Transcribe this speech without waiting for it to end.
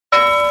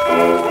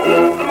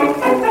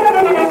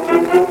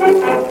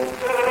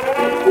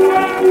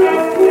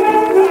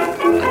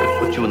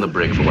Put you in the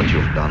brig for what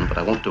you've done, but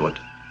I won't do it.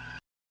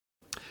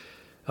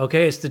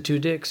 Okay, it's the Two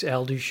Dicks,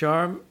 Al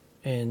Ducharme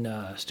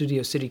in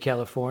Studio City,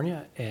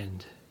 California,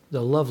 and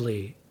the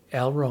lovely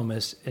Al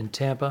Romas in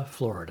Tampa,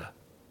 Florida.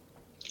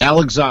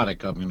 Al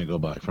Exotic, I'm going to go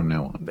by from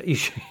now on. But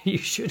you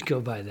should go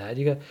by that.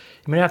 You're going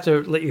to have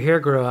to let your hair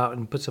grow out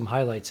and put some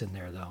highlights in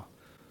there, though.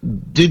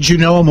 Did you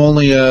know I'm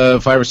only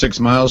 5 or 6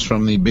 miles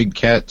from the Big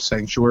Cat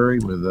Sanctuary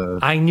with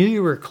I knew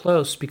you were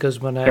close because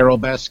when Carol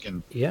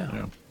Baskin?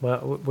 Yeah.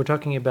 Well, we're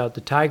talking about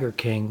the Tiger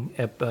King,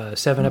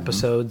 7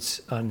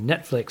 episodes on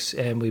Netflix,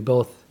 and we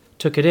both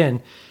took it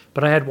in.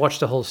 But I had watched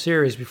the whole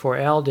series before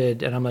Al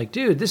did, and I'm like,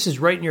 dude, this is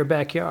right in your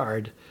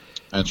backyard.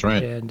 That's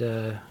right.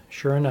 And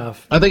sure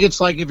enough. I think it's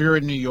like if you're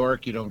in New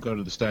York, you don't go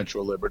to the Statue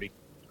of Liberty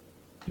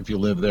if you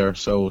live there.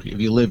 So if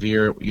you live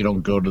here, you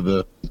don't go to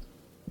the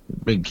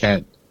Big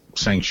Cat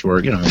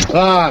Sanctuary. You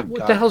know.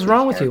 What the hell's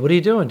wrong with you? What are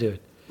you doing, dude?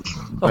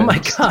 Oh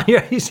my God,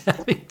 he's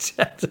having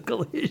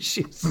technical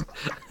issues.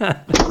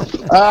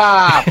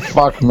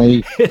 Fuck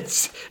me.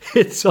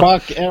 It's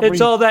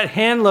all that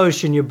hand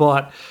lotion you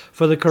bought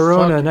for the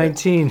Corona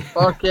 19.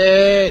 Fuck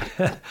it.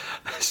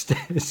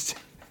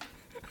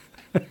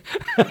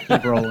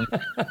 Keep rolling.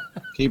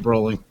 Keep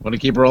rolling. Want to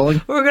keep rolling?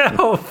 We're gonna.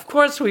 Oh, of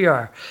course we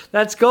are.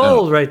 That's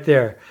gold right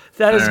there.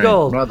 That is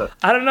gold. Brother.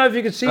 I don't know if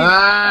you can see.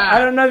 I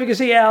don't know if you can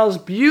see Al's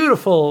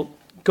beautiful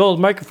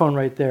gold microphone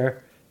right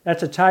there.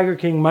 That's a Tiger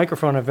King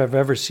microphone if I've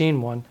ever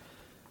seen one.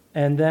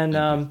 And then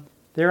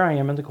there I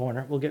am in the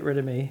corner. We'll get rid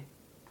of me.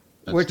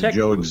 That's the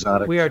Joe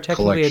Exotic. We are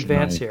technically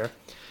advanced here.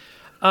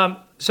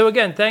 So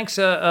again, thanks,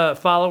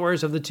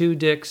 followers of the Two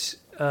Dicks.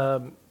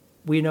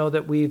 We know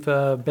that we've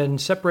been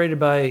separated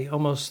by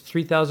almost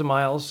 3,000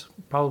 miles,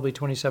 probably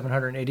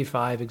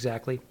 2,785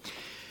 exactly,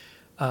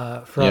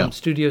 from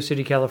Studio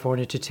City,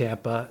 California to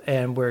Tampa.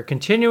 And we're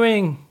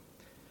continuing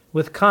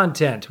with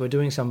content. We're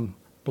doing some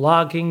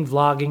blogging,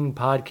 vlogging,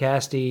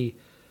 podcasty,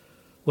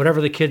 whatever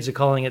the kids are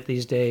calling it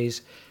these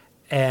days.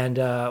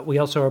 And we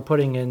also are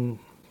putting in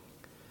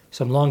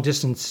some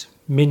long-distance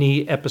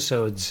mini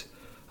episodes,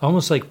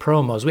 almost like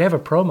promos. We have a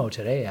promo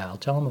today, Al.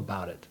 Tell them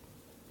about it.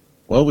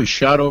 Well, we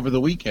shot over the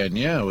weekend,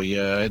 yeah. We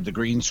had the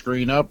green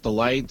screen up, the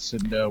lights,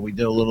 and we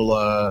did a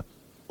little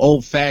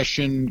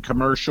old-fashioned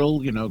commercial,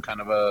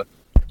 kind of a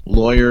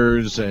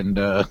lawyers and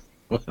I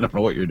don't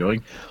know what you're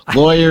doing.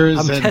 Lawyers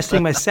I'm and...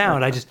 testing my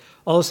sound.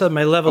 All of a sudden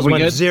my levels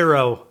went good?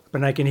 0,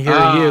 and I can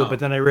hear you, but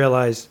then I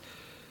realized...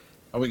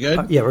 Are we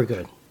good? Yeah, we're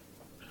good.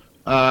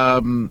 Yeah,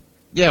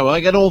 well,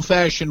 I got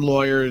old-fashioned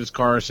lawyers,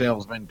 car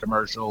salesman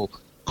commercial.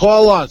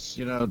 Call us,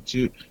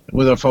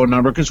 with our phone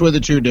number, because we're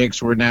the Two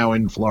Dicks. We're now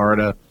in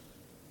Florida.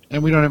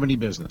 And we don't have any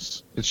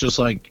business. It's just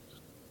like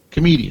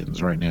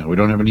comedians right now. We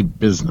don't have any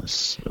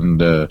business.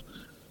 And,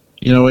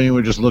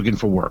 we're just looking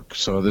for work.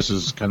 So this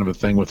is kind of a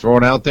thing we're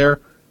throwing out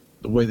there.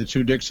 The way the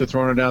Two Dicks are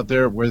throwing it out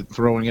there, we're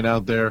throwing it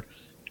out there.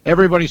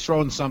 Everybody's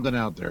throwing something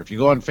out there. If you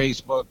go on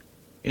Facebook,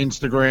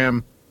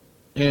 Instagram,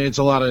 it's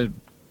a lot of,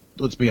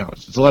 let's be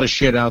honest, it's a lot of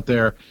shit out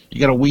there.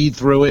 You got to weed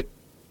through it.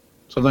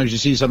 Sometimes you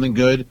see something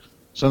good.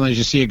 Sometimes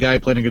you see a guy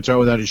playing a guitar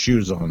without his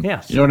shoes on.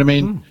 Yes. You know what I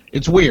mean? Mm.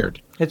 It's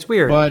weird. It's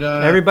weird. But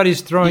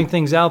everybody's throwing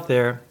things out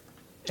there,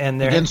 and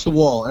they're against the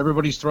wall.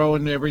 Everybody's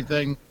throwing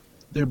everything.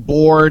 They're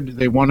bored.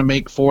 They want to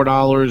make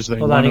 $4.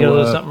 Hold on, you got a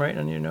little something right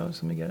on your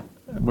nose. Let me get it.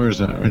 Where's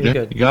that? Right there?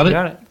 Good. You got it?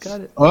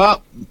 Got it.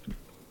 Well,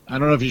 I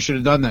don't know if you should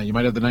have done that. You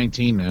might have the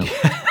 19 now.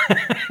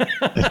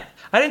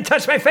 I didn't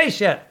touch my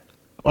face yet.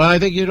 Well, I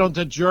think you don't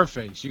touch your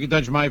face. You can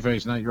touch my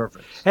face, not your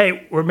face.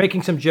 Hey, we're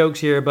making some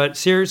jokes here, but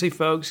seriously,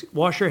 folks,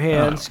 wash your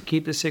hands,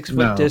 keep the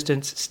 6-foot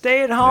distance,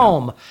 stay at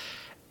home. No.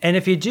 And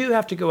if you do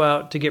have to go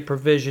out to get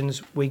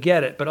provisions, we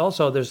get it. But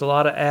also, there's a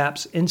lot of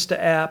apps, Insta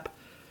app,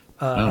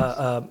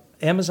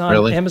 Amazon,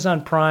 really?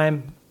 Amazon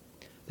Prime.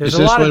 There's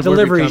a lot of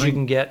deliveries you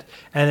can get,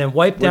 and then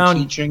wipe down.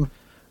 Teaching.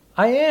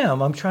 I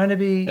am. I'm trying to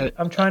be.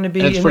 I'm trying to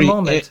be in the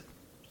moment.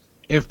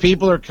 If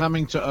people are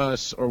coming to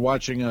us or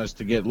watching us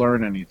to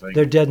learn anything,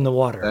 they're dead in the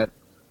water.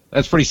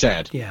 That's pretty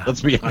sad. Yeah.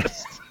 Let's be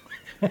honest.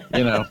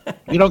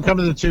 You don't come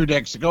to the Two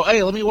Dicks to go,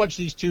 hey, let me watch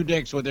these Two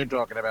Dicks, what they're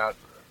talking about.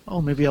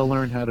 Oh, maybe I'll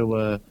learn how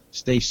to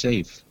stay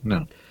safe.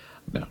 No.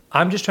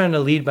 I'm just trying to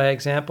lead by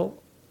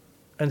example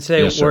and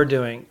say what we're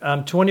doing.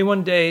 I'm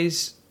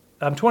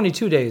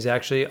 22 days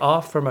actually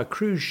off from a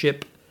cruise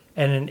ship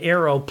and an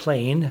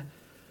aeroplane.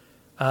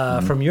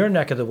 From your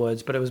neck of the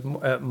woods, but it was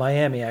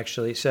Miami,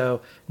 actually. So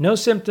no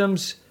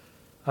symptoms.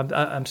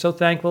 I'm so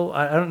thankful.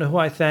 I don't know who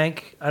I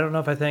thank. I don't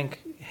know if I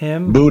thank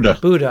him. Buddha.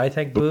 I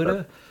thank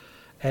Buddha.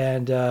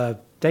 And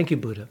thank you,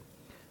 Buddha.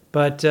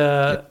 But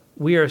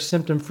we are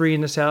symptom-free in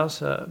this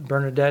house.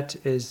 Bernadette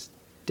is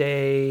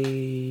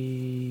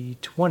day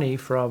 20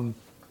 from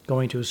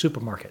going to a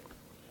supermarket.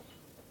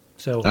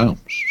 So. Oh.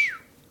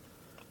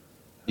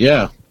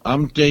 Yeah,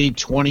 I'm day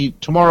 20.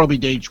 Tomorrow will be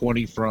day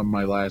 20 from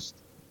my last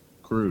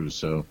cruise,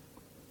 so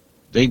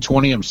day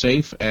 20 I'm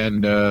safe,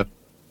 and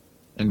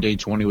day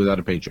 20 without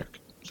a paycheck.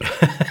 So.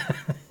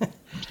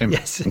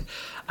 Yes,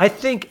 I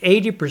think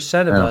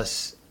 80% of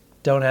us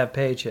don't have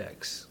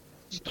paychecks.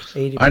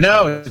 80%. I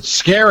know, it's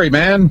scary,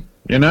 man.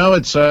 You know,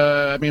 it's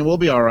I mean, we'll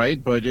be all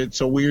right, but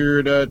it's a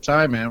weird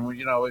time, man.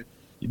 You know,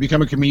 you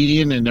become a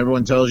comedian and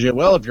everyone tells you,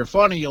 well, if you're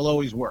funny, you'll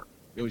always work.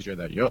 You always hear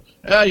that.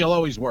 You'll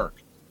always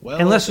work. Well,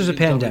 unless there's a they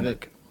didn't tell me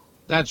pandemic.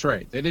 That's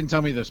right. They didn't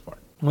tell me this part.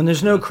 When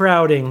there's no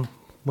crowding,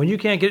 when you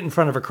can't get in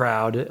front of a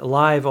crowd, a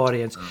live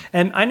audience.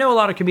 And I know a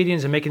lot of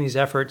comedians are making these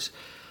efforts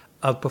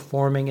of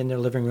performing in their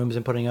living rooms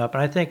and putting up,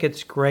 and I think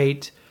it's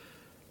great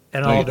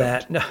and all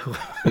that. No.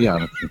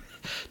 Yeah.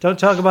 Don't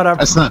talk about our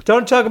That's not,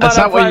 don't talk about that's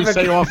our not what you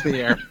private say off the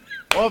air.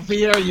 Off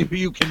the air,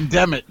 you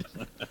condemn it.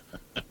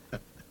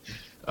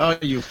 Oh,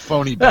 you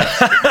phony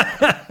bastard.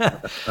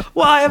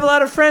 Well, I have a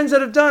lot of friends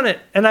that have done it,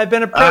 and I've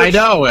been approached. I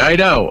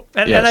know.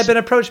 And I've been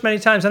approached many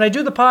times, and I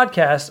do the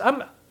podcast.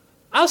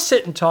 I'll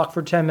sit and talk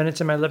for 10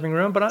 minutes in my living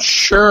room, but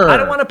sure. I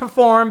don't want to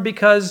perform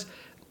because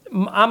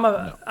I'm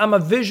a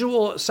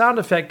visual sound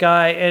effect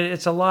guy, and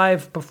it's a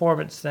live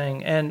performance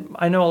thing. And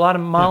I know a lot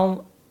of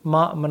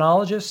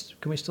monologists.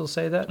 Can we still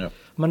say that? Yeah.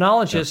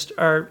 Monologists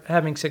are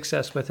having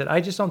success with it.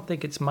 I just don't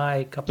think it's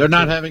my cup They're of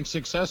not tea. having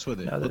success with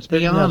it. No, Let's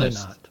be honest.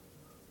 they're not.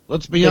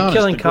 Let's be They're honest.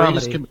 killing The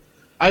greatest comedy.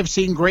 I've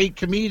seen great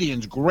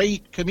comedians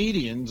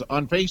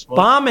on Facebook.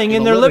 Bombing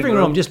in the their living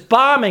room, just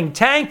bombing,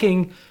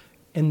 tanking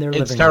in their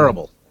living room. It's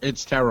terrible.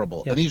 It's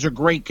terrible. Yes. And these are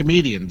great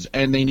comedians,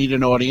 and they need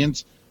an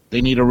audience.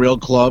 They need a real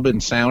club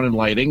and sound and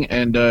lighting.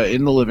 And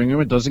in the living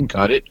room, it doesn't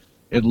cut it.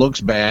 It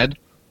looks bad.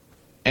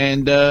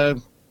 And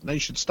they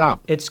should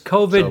stop. It's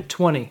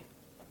COVID-20.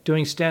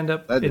 Doing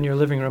stand-up in your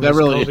living room That is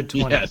really,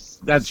 COVID-20. yes,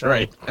 that's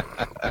right.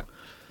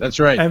 That's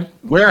right. And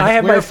Wear I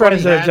have my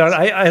friends that have done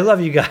hats. it. I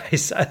love you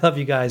guys. I love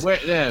you guys.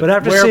 But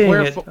after seeing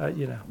it,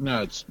 you know.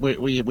 No,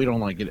 we don't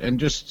like it. And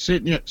just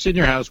sit in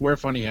your house, wear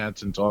funny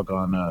hats, and talk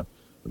on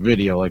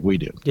video like we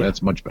do. Yeah.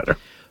 That's much better.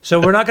 So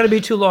we're not going to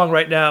be too long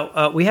right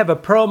now. We have a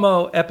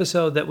promo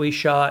episode that we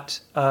shot.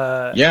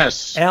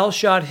 Yes. Al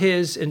shot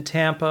his in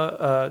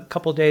Tampa a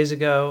couple days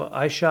ago.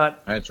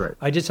 That's right.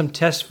 I did some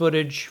test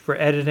footage for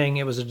editing.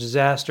 It was a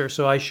disaster.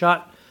 So I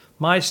shot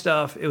my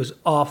stuff. It was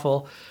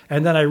awful.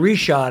 And then I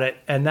reshot it,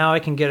 and now I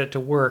can get it to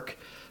work.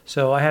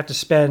 So I have to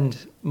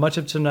spend much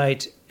of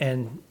tonight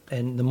and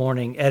the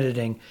morning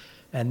editing.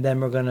 And then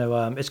we're going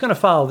to, it's going to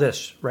follow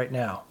this right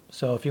now.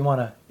 So if you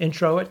want to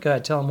intro it, go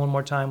ahead, tell them one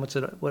more time.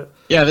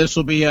 Yeah, this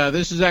will be,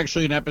 this is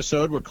actually an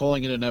episode. We're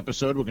calling it an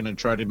episode. We're going to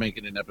try to make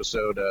it an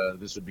episode.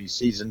 This would be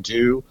season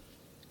 2,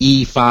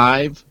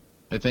 E5,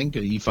 I think,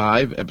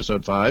 E5,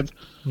 episode 5.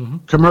 Mm-hmm.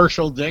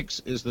 Commercial Dicks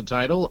is the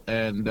title,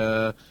 and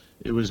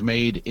it was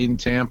made in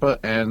Tampa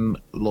and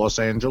Los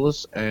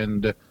Angeles.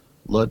 And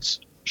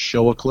let's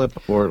show a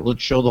clip, or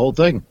let's show the whole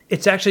thing.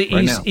 It's actually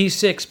right now.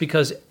 E6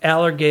 because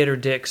Alligator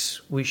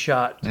Dicks we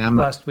shot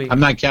last week. I'm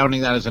not counting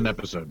that as an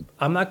episode.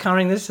 I'm not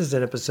counting this as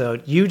an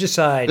episode. You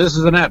decide. This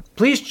is an app.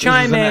 Please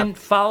chime an in.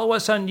 Follow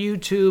us on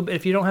YouTube.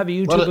 If you don't have a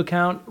YouTube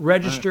account,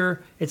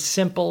 register. It's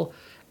simple.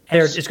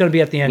 There, it's going to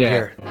be at the end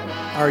here.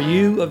 Are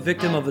you a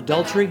victim of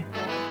adultery?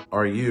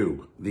 Are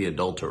you the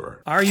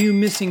adulterer? Are you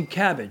missing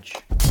cabbage?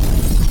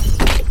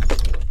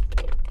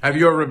 Have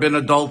you ever been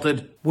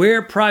adulted?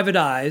 Wear private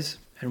eyes,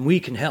 and we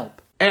can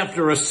help.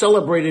 After a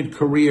celebrated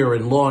career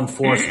in law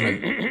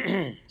enforcement,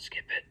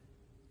 Skip it.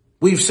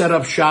 we've set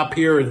up shop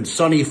here in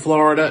sunny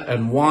Florida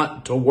and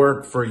want to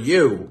work for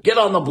you. Get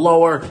on the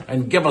blower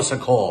and give us a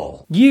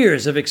call.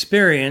 Years of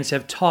experience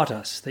have taught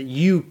us that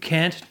you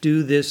can't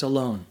do this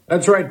alone.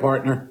 That's right,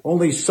 partner.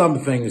 Only some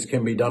things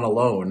can be done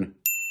alone.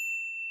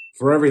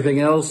 For everything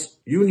else,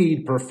 you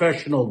need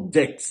professional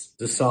dicks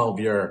to solve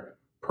your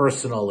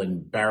personal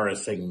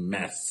embarrassing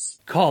mess.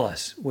 Call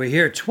us. We're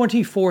here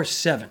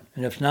 24/7.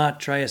 And if not,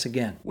 try us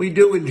again. We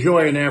do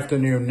enjoy an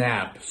afternoon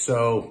nap,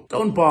 so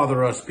don't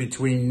bother us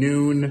between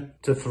noon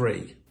to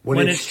 3.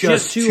 When it's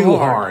just too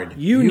hard,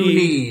 you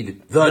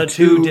need the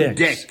two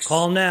dicks.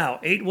 Call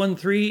now,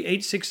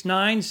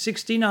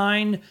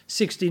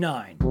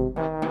 813-869-6969.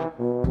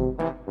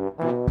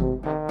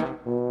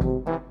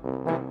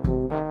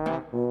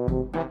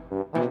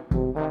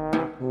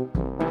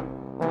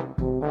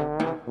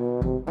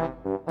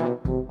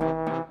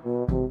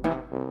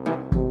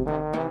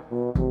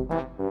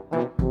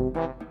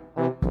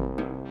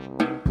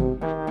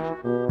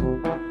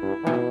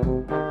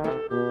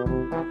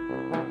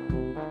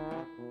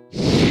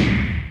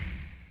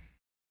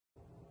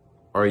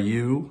 Are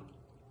you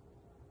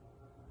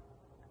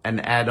an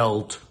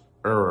adult?